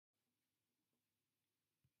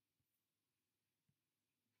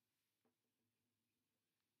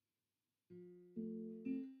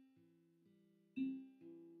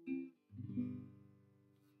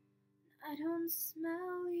I don't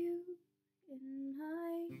smell you in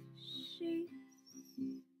my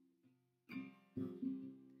sheets.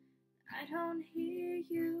 I don't hear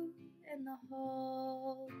you in the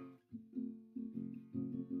hall.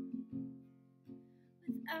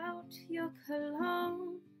 Without your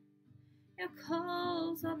cologne, your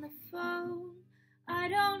calls on the phone, I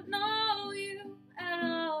don't know you at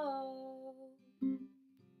all.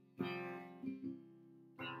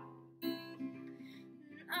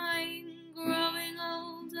 I'm growing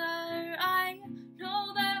older, I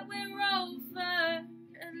know that we're over,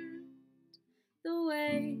 and the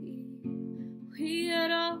way we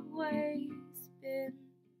had always been.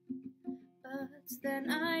 But then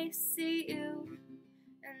I see you,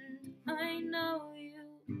 and I know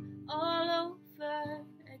you all over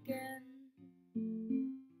again.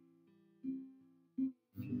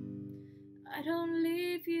 I don't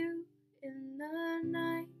leave you in the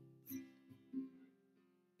night.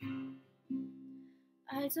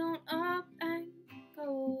 I don't up and go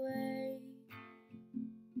away.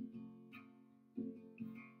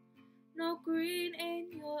 No green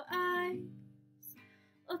in your eyes,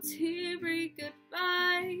 or teary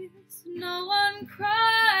goodbyes. No one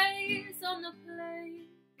cries on the plane.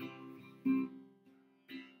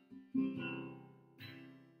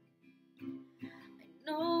 I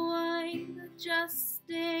know I'm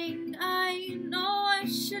adjusting. I know I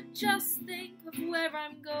should just think of where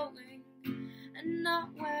I'm going and not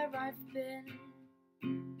where I've been.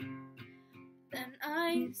 Then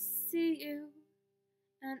I see you,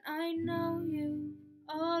 and I know you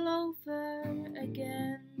all over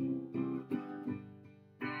again.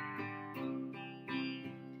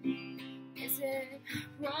 Is it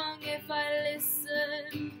wrong if I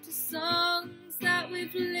listen to songs that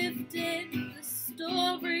we've lived in? The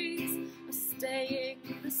stories are staying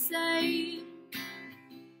the same.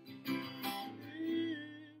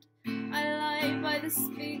 I lie by the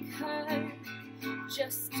speaker,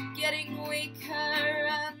 just getting weaker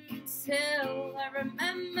until I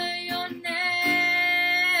remember your name.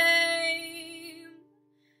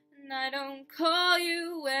 And I don't call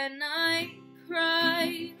you when I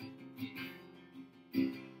cry.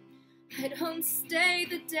 I don't stay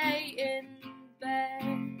the day in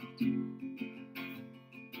bed.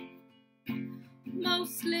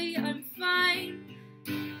 Mostly I'm fine.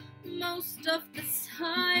 Most of the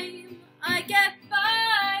time I get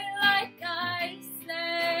by, like I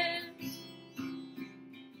said.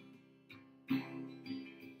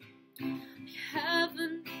 I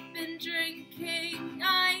haven't been drinking,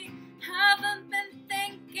 I haven't been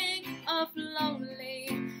thinking of lonely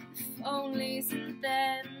if onlys, and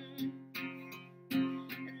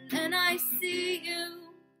then I see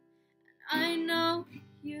you, and I know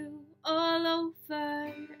you all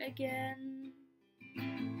over again.